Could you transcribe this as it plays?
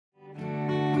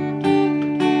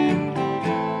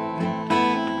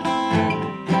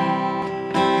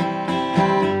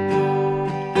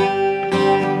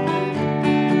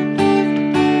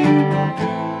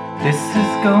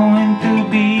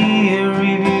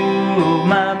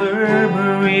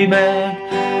Burberry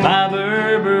bag, my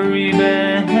Burberry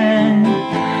bag.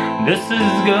 This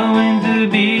is going to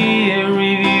be a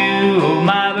review of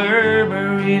my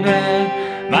Burberry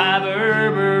bag, my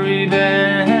Burberry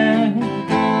bag.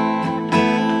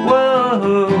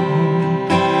 Whoa,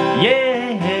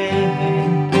 yeah,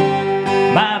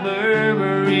 my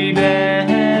Burberry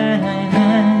bag.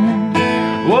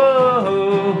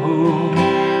 Whoa,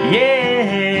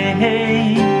 yeah,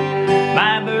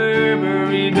 my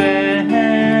Burberry bag.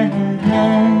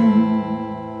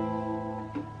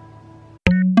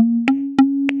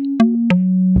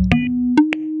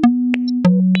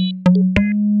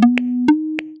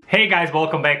 Hey guys,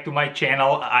 welcome back to my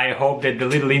channel. I hope that the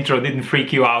little intro didn't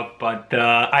freak you out, but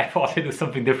I thought I'd do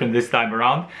something different this time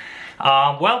around.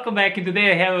 Welcome back, and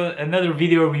today I have another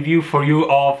video review for you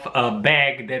of a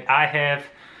bag that I have,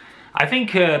 I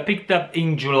think, picked up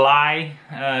in July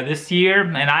this year,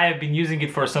 and I have been using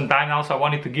it for some time now, so I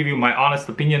wanted to give you my honest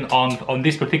opinion on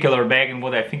this particular bag and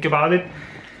what I think about it.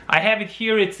 I have it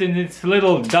here. It's in its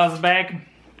little dust bag.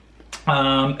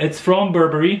 It's from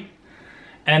Burberry,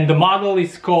 and the model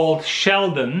is called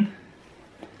Sheldon,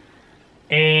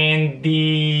 and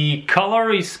the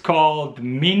color is called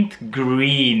mint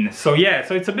green. So yeah,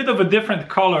 so it's a bit of a different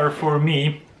color for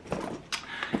me,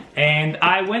 and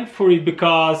I went for it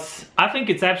because I think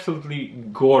it's absolutely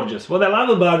gorgeous. What I love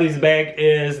about this bag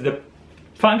is the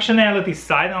functionality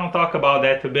side, and I'll talk about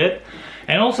that a bit.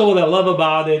 And also what I love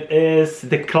about it is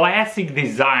the classic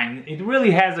design. It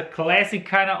really has a classic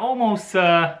kind of almost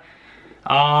a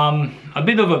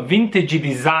bit of a vintagey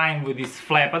design with this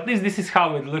flap. At least this is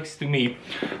how it looks to me.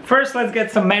 First, let's get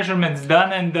some measurements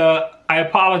done, and I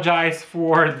apologize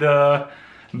for the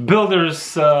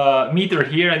builder's meter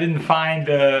here. I didn't find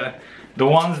the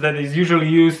ones that is usually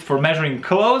used for measuring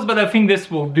clothes, but I think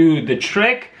this will do the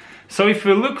trick. So if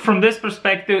we look from this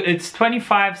perspective, it's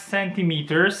 25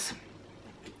 centimeters,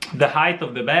 the height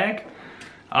of the bag.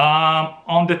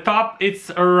 On the top,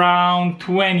 it's around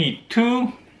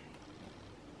 22.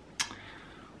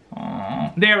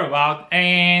 Thereabout,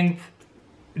 and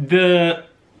the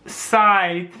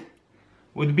side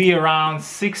would be around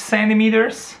 6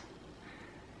 centimeters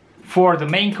for the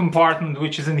main compartment,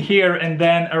 which is in here, and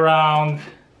then around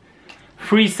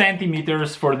 3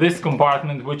 centimeters for this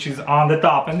compartment, which is on the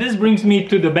top. And this brings me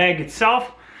to the bag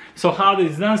itself. So how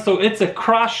this is done: so it's a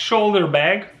cross shoulder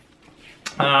bag.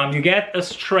 You get a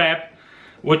strap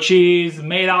which is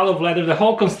made out of leather. The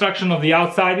whole construction of the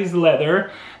outside is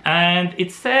leather, and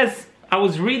it says, I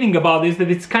was reading about this,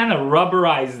 that it's kind of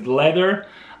rubberized leather.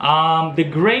 The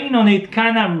grain on it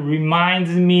kind of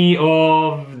reminds me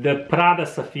of the Prada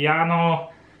Saffiano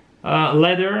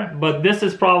leather, but this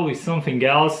is probably something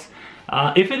else.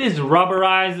 If it is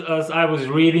rubberized, as I was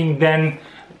reading, then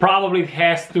probably it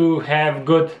has to have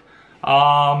good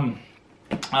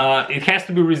it has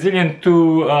to be resilient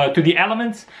to the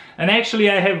elements. And actually,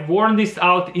 I have worn this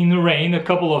out in rain a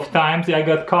couple of times. I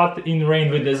got caught in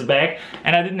rain with this bag,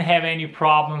 and I didn't have any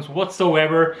problems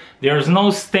whatsoever. There's no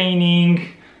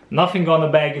staining, nothing on the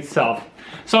bag itself.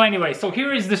 So anyway, so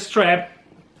here is the strap.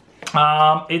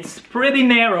 It's pretty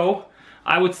narrow,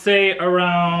 I would say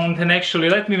around, and actually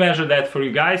let me measure that for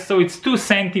you guys. So it's 2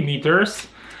 centimeters.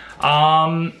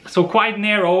 So quite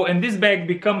narrow, and this bag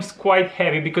becomes quite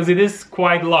heavy because it is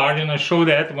quite large, and I'll show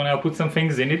that when I'll put some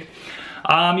things in it.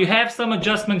 You have some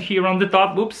adjustment here on the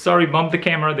top. Oops, sorry, bumped the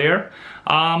camera there.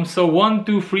 So 1,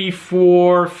 2, 3,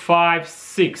 4, 5,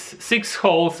 6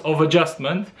 holes of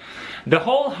adjustment. The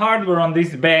whole hardware on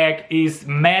this bag is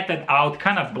matted out,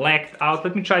 kind of blacked out.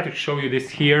 Let me try to show you this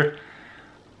here.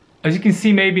 As you can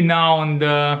see maybe now on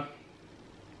the,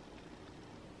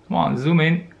 come on, zoom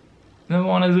in. Don't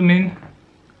want to zoom in.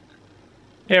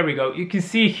 There we go. You can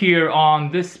see here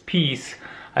on this piece,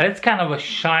 it's kind of a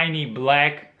shiny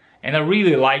black, and I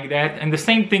really like that. And the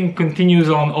same thing continues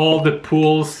on all the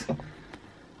pulls,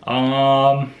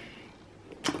 and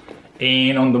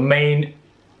on the main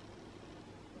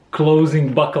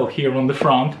closing buckle here on the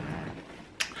front.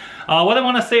 What I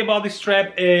want to say about this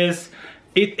strap is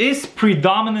it is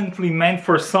predominantly meant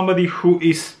for somebody who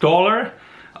is taller,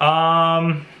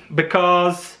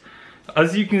 because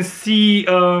as you can see,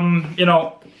 you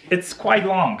know, it's quite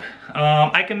long.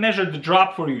 I can measure the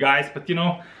drop for you guys, but you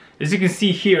know, as you can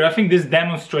see here, I think this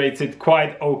demonstrates it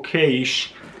quite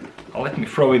okay-ish. Let me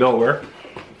throw it over.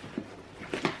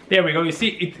 There we go. You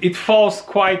see, it falls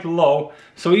quite low.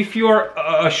 So if you're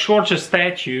a shorter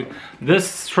statue, this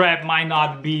strap might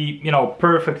not be, you know,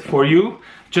 perfect for you.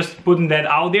 Just putting that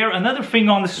out there. Another thing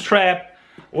on the strap,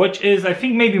 which is, I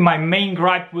think, maybe my main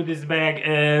gripe with this bag,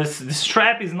 is the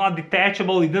strap is not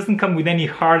detachable. It doesn't come with any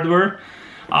hardware.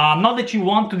 Not that you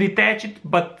want to detach it,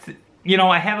 but you know,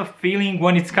 I have a feeling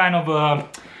when it's kind of a,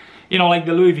 you know, like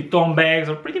the Louis Vuitton bags,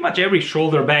 or pretty much every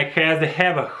shoulder bag has, they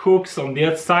have a hooks on the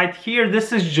outside. Here,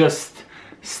 this is just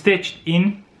stitched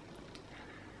in.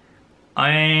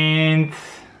 And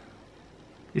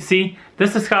you see,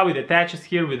 this is how it attaches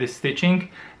here with the stitching.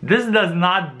 This does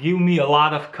not give me a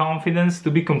lot of confidence,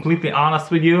 to be completely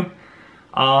honest with you,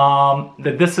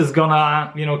 that this is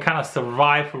gonna, you know, kind of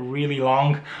survive for really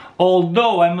long.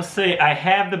 Although I must say, I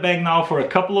have the bag now for a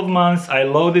couple of months. I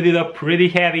loaded it up pretty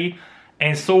heavy,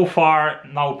 and so far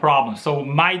no problem. So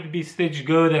might be stitched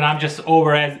good, and I'm just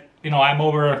over, as you know, I'm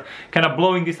over kind of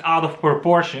blowing this out of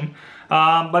proportion.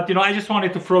 But you know, I just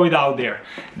wanted to throw it out there.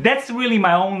 That's really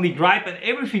my only gripe, and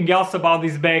everything else about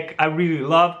this bag I really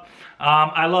love.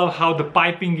 I love how the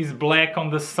piping is black on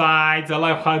the sides. I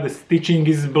love how the stitching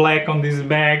is black on this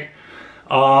bag.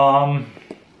 I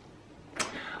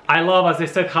love, as I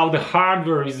said, how the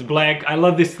hardware is black. I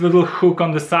love this little hook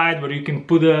on the side where you can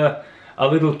put a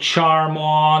little charm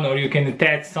on, or you can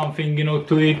attach something, you know,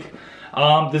 to it.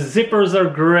 The zippers are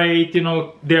great, you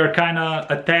know, they're kind of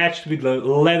attached with the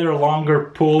leather longer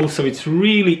pull, so it's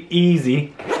really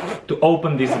easy to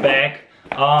open this bag.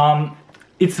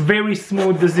 It's very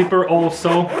smooth, the zipper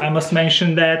also, I must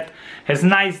mention that. Has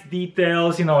nice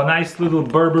details, you know, a nice little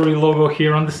Burberry logo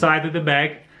here on the side of the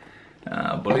bag.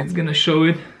 But it's gonna show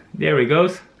it, there it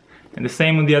goes. And the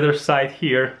same on the other side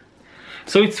here.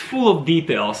 So it's full of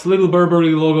details, little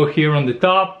Burberry logo here on the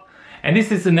top. And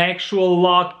this is an actual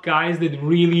lock, guys, that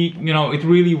really, you know, it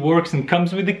really works and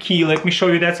comes with the key. Let me show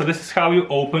you that. So this is how you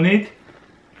open it.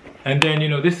 And then, you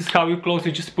know, this is how you close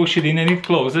it. Just push it in and it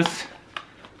closes.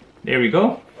 There we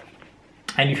go.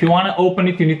 And if you want to open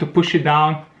it, you need to push it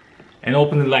down and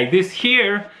open it like this.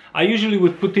 Here, I usually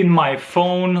would put in my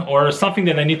phone or something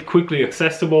that I need quickly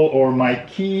accessible, or my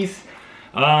keys.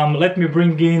 Let me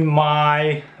bring in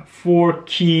my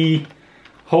 4-key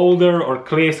holder or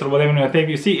case or whatever I think.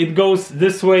 You see, it goes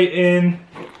this way in.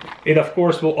 It of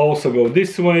course will also go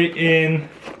this way in.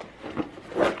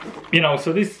 You know,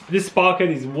 so this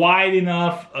pocket is wide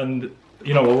enough and,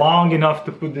 you know, long enough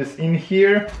to put this in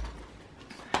here.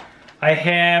 I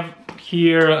have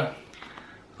here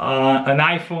an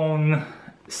iPhone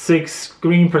 6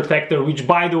 screen protector, which,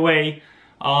 by the way,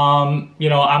 you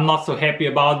know, I'm not so happy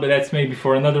about, but that's maybe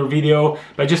for another video.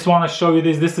 But I just want to show you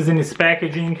this. This is in its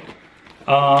packaging.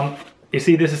 You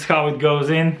see, this is how it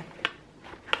goes in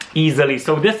easily.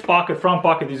 So this pocket, front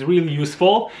pocket, is really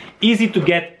useful, easy to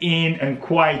get in, and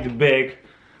quite big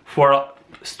for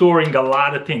storing a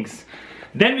lot of things.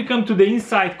 Then we come to the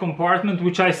inside compartment,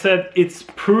 which I said it's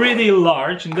pretty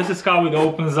large, and this is how it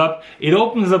opens up. It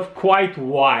opens up quite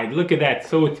wide, look at that.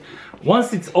 So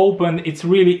once it's open, it's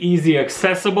really easy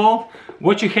accessible.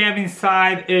 What you have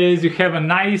inside is you have a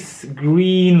nice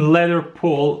green leather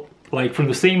pull, like from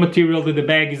the same material that the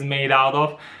bag is made out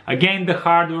of. Again, the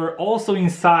hardware also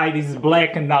inside is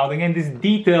blackened out. Again, these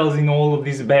details in all of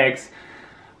these bags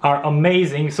are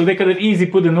amazing. So they could have easily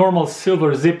put a normal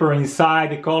silver zipper inside,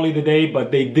 they call it a day,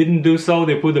 but they didn't do so.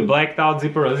 They put a blacked out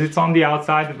zipper as it's on the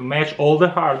outside to match all the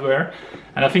hardware,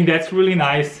 and I think that's really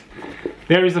nice.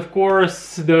 There is of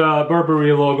course the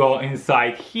Burberry logo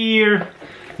inside here.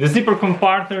 The zipper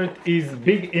compartment is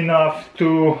big enough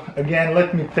to, again,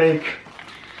 let me take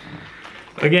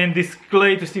again this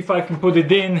clay to see if I can put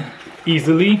it in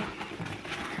easily.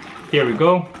 Here we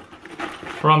go.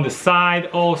 From the side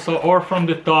also, or from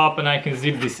the top, and I can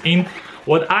zip this in.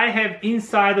 What I have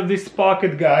inside of this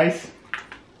pocket, guys,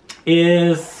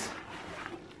 is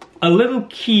a little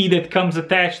key that comes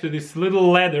attached to this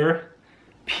little leather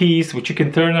piece, which you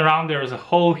can turn around. There is a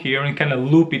hole here and kind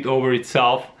of loop it over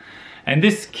itself. And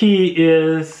this key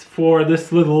is for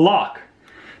this little lock.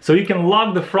 So you can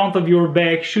lock the front of your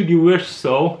bag should you wish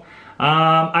so.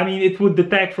 I mean, it would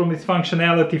detect from its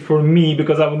functionality for me,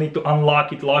 because I would need to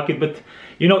unlock it, lock it, but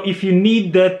you know, if you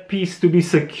need that piece to be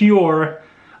secure,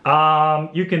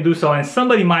 you can do so, and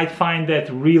somebody might find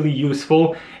that really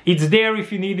useful. It's there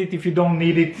if you need it. If you don't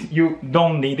need it, you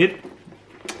don't need it.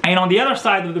 And on the other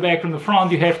side of the bag from the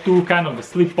front, you have two kind of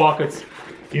slip pockets,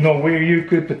 you know, where you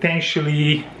could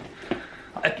potentially,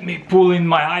 let me pull in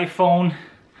my iPhone.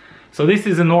 So this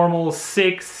is a normal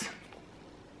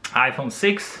iPhone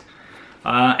 6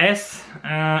 S,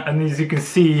 and as you can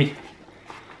see,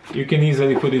 you can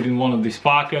easily put it in one of these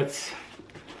pockets.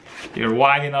 They're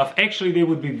wide enough. Actually, they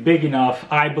would be big enough,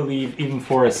 I believe, even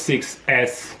for a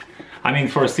 6S. I mean,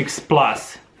 for a 6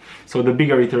 Plus, so the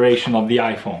bigger iteration of the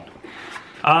iPhone.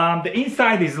 The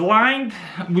inside is lined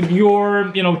with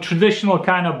your, you know, traditional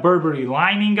kind of Burberry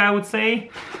lining, I would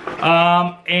say.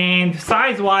 And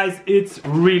size-wise, it's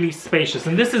really spacious.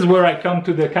 And this is where I come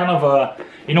to the kind of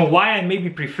you know, why I maybe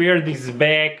prefer this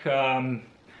bag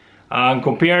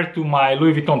compared to my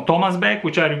Louis Vuitton Thomas bag,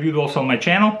 which I reviewed also on my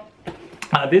channel.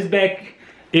 This bag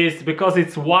is because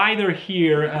it's wider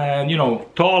here and, you know,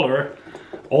 taller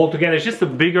altogether. It's just a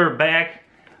bigger bag.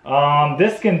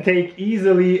 This can take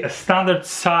easily a standard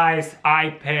size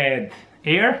iPad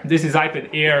Air. This is iPad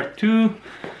Air 2.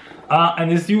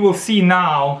 And as you will see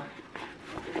now,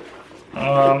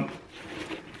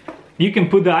 you can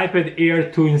put the iPad Air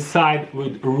 2 inside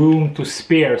with room to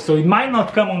spare. So it might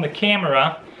not come on the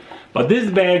camera, but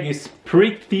this bag is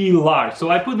pretty large. So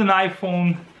I put an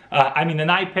an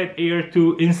iPad Air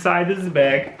 2 inside this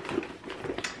bag.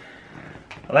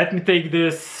 Let me take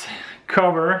this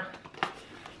cover,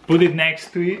 put it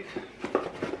next to it.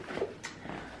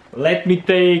 Let me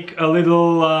take a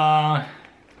little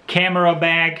camera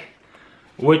bag,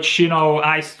 which, you know,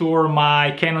 I store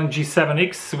my Canon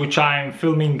G7X, which I'm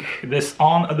filming this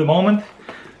on at the moment.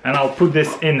 And I'll put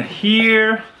this in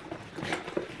here.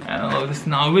 I don't know if it's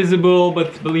now visible,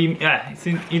 but believe me, yeah, it's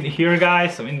in here,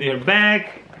 guys, so in their bag.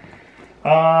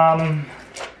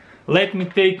 Let me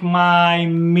take my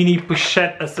mini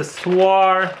pochette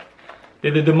accessoire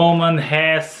that at the moment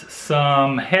has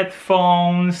some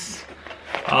headphones,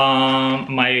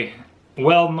 my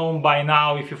well-known by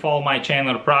now, if you follow my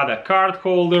channel, Prada card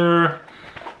holder,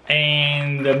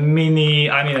 and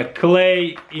a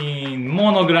clay in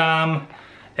monogram,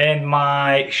 and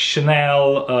my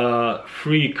Chanel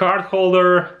free card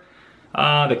holder,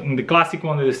 the classic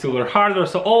one with the silver hardware.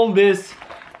 So all this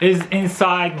is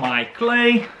inside my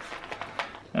clay.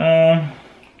 I'm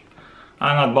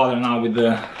not bothered now with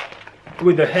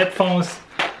the headphones.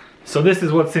 So this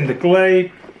is what's in the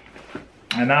clay,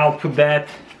 and I'll put that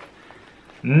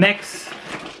next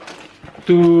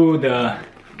to the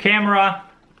camera.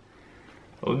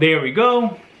 So there we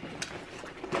go.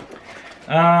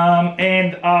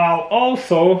 And I'll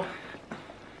also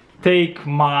take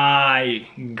my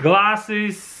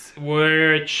glasses,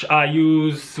 which I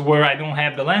use where I don't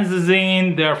have the lenses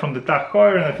in. They're from the Tag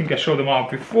Heuer, and I think I showed them out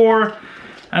before.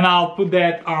 And I'll put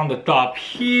that on the top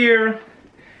here.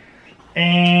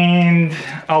 And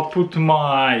I'll put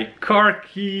my car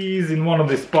keys in one of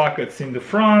these pockets in the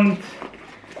front.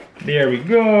 There we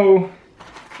go.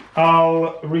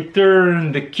 I'll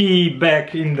return the key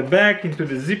back in the back into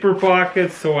the zipper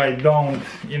pocket so I don't,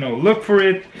 you know, look for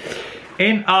it.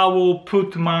 And I will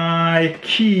put my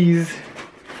keys,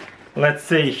 let's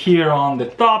say, here on the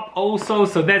top also.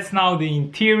 So that's now the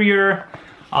interior.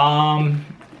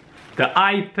 The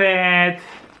iPad,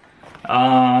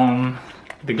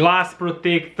 the glass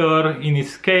protector in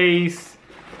its case,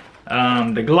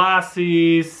 the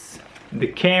glasses, the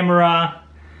camera,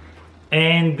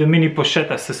 and the mini pochette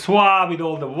accessoire with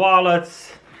all the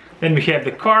wallets. Then we have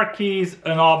the car keys,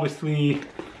 and obviously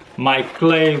my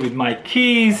clay with my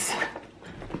keys.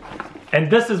 And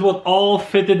this is what all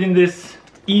fitted in this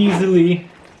easily.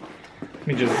 Let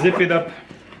me just zip it up.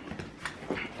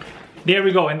 There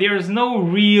we go. And there is no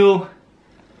real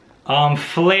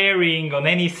flaring on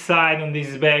any side on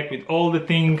this bag, with all the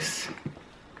things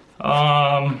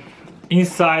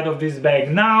inside of this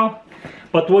bag now.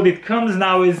 But what it comes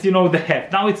now is, you know, the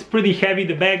heft. Now it's pretty heavy.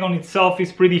 The bag on itself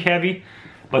is pretty heavy,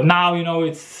 but now, you know,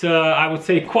 it's I would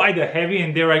say quite a heavy.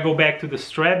 And there I go back to the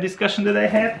strap discussion that I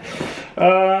had.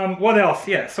 What else?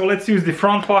 Yeah, so let's use the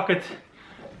front pocket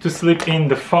to slip in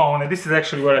the phone. And this is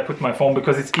actually where I put my phone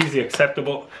because it's easy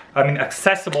accessible.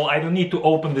 I don't need to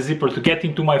open the zipper to get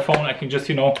into my phone. I can just,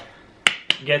 you know,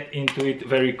 get into it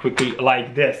very quickly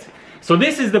like this. So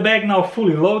this is the bag now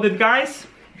fully loaded, guys.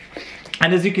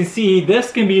 And as you can see,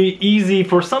 this can be easy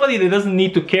for somebody that doesn't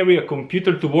need to carry a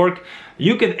computer to work.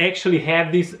 You can actually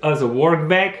have this as a work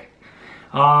bag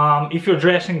if you're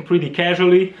dressing pretty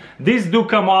casually. These do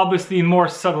come obviously in more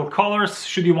subtle colors,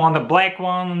 should you want a black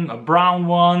one, a brown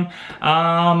one,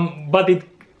 but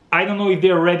I don't know if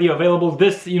they're already available.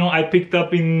 This, you know, I picked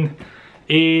up in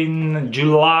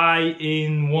July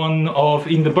in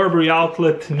the Burberry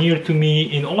outlet near to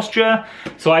me in Austria.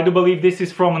 So I do believe this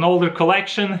is from an older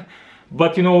collection.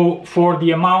 but you know, for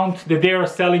the amount that they are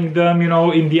selling them, you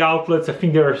know, in the outlets, I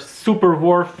think they're super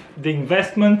worth the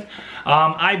investment.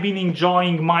 I've been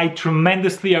enjoying mine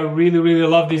tremendously. I really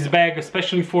love this bag,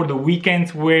 especially for the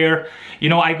weekends where, you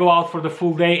know, I go out for the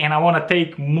full day and I want to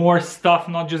take more stuff,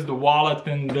 not just the wallet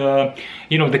and the,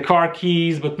 you know, the car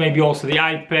keys, but maybe also the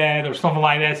iPad or something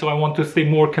like that. So I want to stay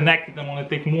more connected. I want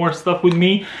to take more stuff with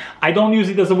me. I don't use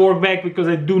it as a work bag because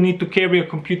I do need to carry a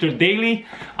computer daily.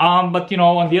 But you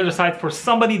know, on the other side, for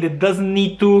somebody that doesn't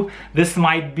need to, this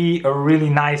might be a really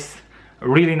nice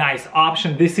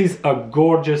option. This is a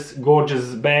gorgeous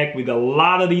bag with a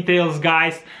lot of details,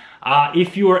 guys.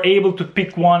 If you are able to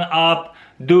pick one up,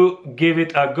 do give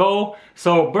it a go.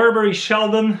 So Burberry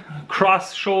Sheldon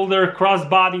cross shoulder, cross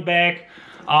body bag,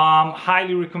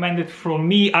 highly recommended from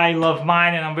me. I love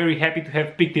mine and I'm very happy to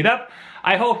have picked it up.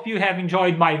 I hope you have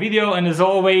enjoyed my video, and as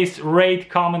always, rate,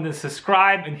 comment and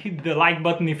subscribe and hit the like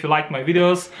button if you like my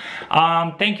videos.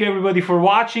 Thank you everybody for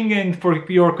watching and for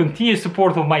your continued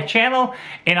support of my channel,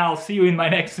 and I'll see you in my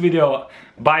next video.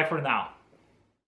 Bye for now.